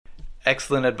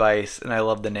excellent advice, and I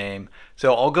love the name.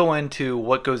 So I'll go into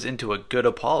what goes into a good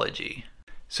apology.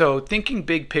 So thinking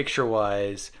big picture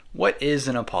wise, what is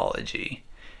an apology?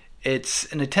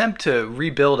 It's an attempt to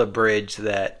rebuild a bridge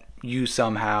that you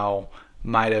somehow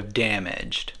might have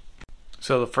damaged.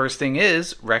 So the first thing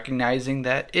is recognizing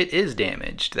that it is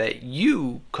damaged, that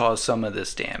you caused some of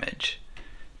this damage.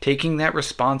 Taking that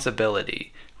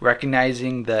responsibility,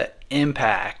 recognizing the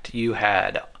impact you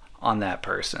had on that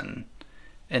person,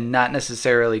 and not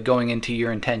necessarily going into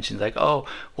your intentions like, oh,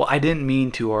 well, I didn't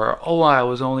mean to, or oh, I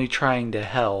was only trying to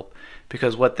help.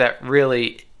 Because what that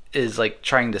really is like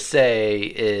trying to say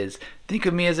is, think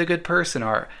of me as a good person,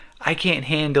 or I can't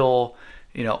handle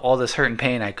all this hurt and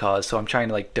pain I caused, so I'm trying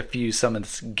to like diffuse some of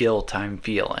this guilt I'm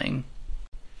feeling.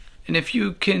 And if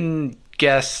you can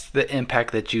guess the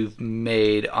impact that you've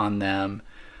made on them,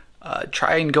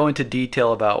 try and go into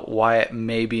detail about why it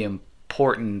may be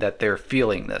important that they're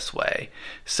feeling this way.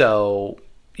 So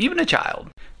even a child.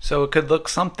 So it could look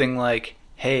something like,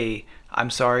 hey, I'm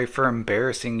sorry for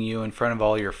embarrassing you in front of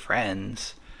all your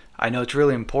friends. I know it's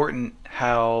really important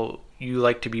how you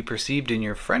like to be perceived in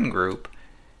your friend group,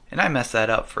 and I messed that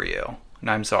up for you, and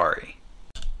I'm sorry.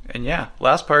 And yeah,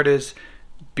 last part is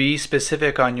be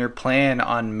specific on your plan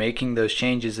on making those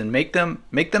changes, and make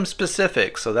them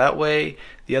specific, so that way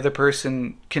the other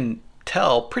person can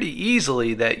tell pretty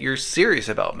easily that you're serious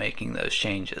about making those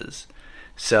changes.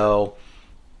 So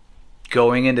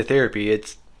going into therapy,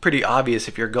 it's pretty obvious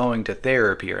if you're going to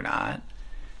therapy or not.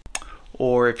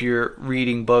 Or if you're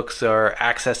reading books or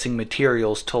accessing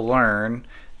materials to learn,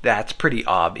 that's pretty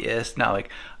obvious. Not like,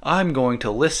 I'm going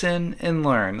to listen and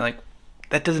learn. Like,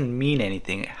 that doesn't mean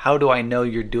anything. How do I know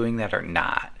you're doing that or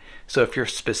not? So if you're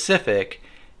specific,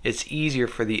 it's easier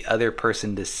for the other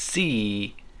person to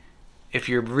see if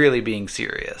you're really being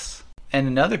serious. And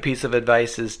another piece of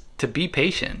advice is to be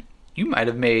patient. You might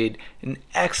have made an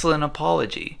excellent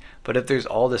apology, but if there's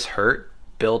all this hurt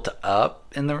built up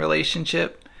in the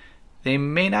relationship, they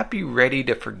may not be ready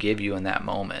to forgive you in that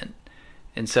moment.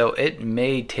 And so it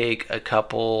may take a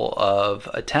couple of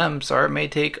attempts, or it may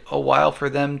take a while for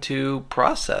them to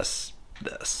process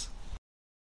this.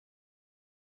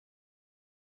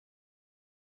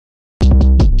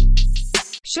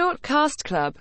 Shortcast Club